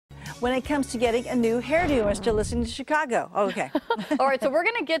when it comes to getting a new hairdo and still listening to Chicago. Okay. All right, so we're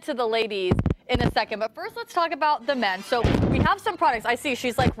going to get to the ladies in a second, but first let's talk about the men. So we have some products. I see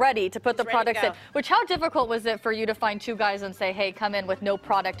she's like ready to put the products in. Which, how difficult was it for you to find two guys and say, hey, come in with no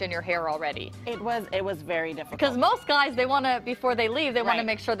product in your hair already? It was very difficult. Because most guys, they want to, before they leave, they want to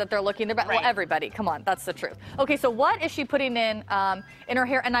make sure that they're looking their best. Well, everybody, come on, that's the truth. Okay, so what is she putting in her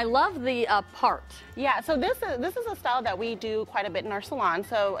hair? And I love the part. Yeah, so this is a style that we do quite a bit in our salon.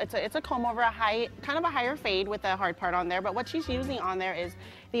 So it's a comb over, kind of a higher fade with a hard part on there. But what she's using on there is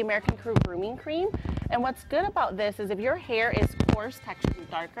the American Crew Grooming Cream. And what's good about this is if your hair is coarse, textured, and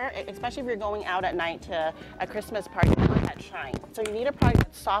darker, especially if you're going out at night to a Christmas party, you want that shine. So you need a product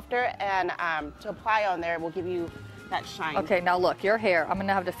that's softer, and to apply on there will give you that shine. Okay, now look, your hair, I'm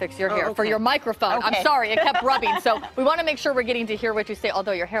gonna have to fix your hair for your microphone. I'm sorry, it kept rubbing. So we want to make sure we're getting to hear what you say,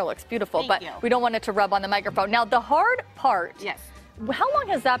 although your hair looks beautiful, but we don't want it to rub on the microphone. Now, the hard part, how long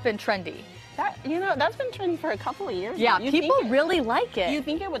has that been trendy? That's been trendy for a couple of years. Yeah, people really like it. You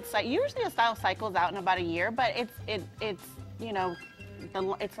think it would, usually a style cycles out in about a year, but it's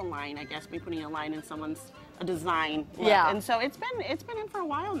a line, I guess, putting a line in someone's design. Yeah. And so it's been in for a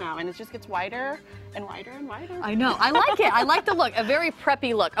while now, and it just gets wider and wider and wider. I know. I like it. I like the look. A very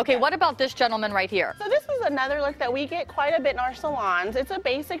preppy look. Okay, what about this gentleman right here? So this is another look that we get quite a bit in our salons. It's a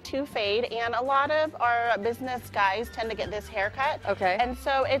basic 2-fade, and a lot of our business guys tend to get this haircut. Okay. And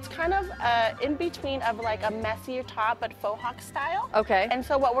so it's kind of in between of like a messier top but faux hawk style. Okay. And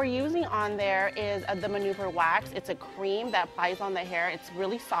so what we're using on there is the Maneuver Wax. It's a cream that applies on the hair. It's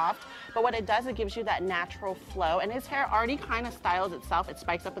really soft, but what it does, it gives you that natural flow, and his hair already kind of styles itself. It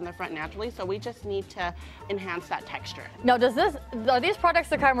spikes up in the front naturally, so we just need to enhance that texture. Now, are these products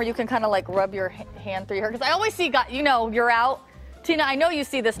the kind where you can kind of like rub your hand through your hair? Because I always see, you're out. Tina, I know you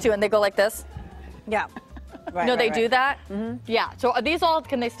see this too, and they go like this. Yeah. Right, no, they do that? Mm-hmm. Yeah. So are these all,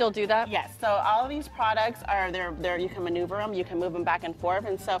 can they still do that? Yes. So all of these products are, you can maneuver them, you can move them back and forth.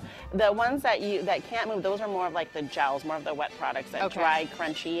 And so the ones that can't move, those are more of like the gels, more of the wet products that dry,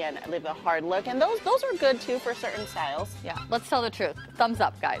 crunchy, and leave a hard look. And those are good too for certain styles. Yeah. Let's tell the truth. Thumbs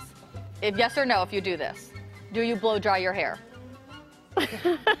up, guys. If yes or no, if you do this. Do you blow dry your hair?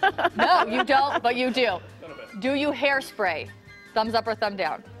 No, you don't, but you do. Do you hairspray? Thumbs up or thumb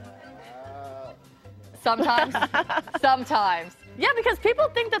down? Sometimes. Sometimes. Yeah, because people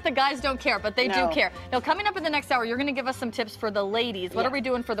think that the guys don't care, but they do care. Now, coming up in the next hour, you're going to give us some tips for the ladies. What are we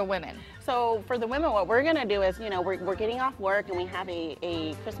doing for the women? So for the women, what we're going to do is, we're getting off work and we have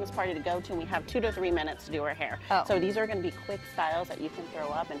a Christmas party to go to, and we have 2 to 3 minutes to do our hair. So these are going to be quick styles that you can throw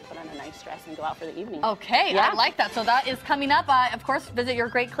up and put on a nice dress and go out for the evening. Okay, I like that. So that is coming up. Of course, visit your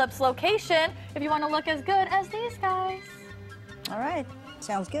Great Clips location if you want to look as good as these guys. All right,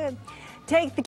 sounds good. Take the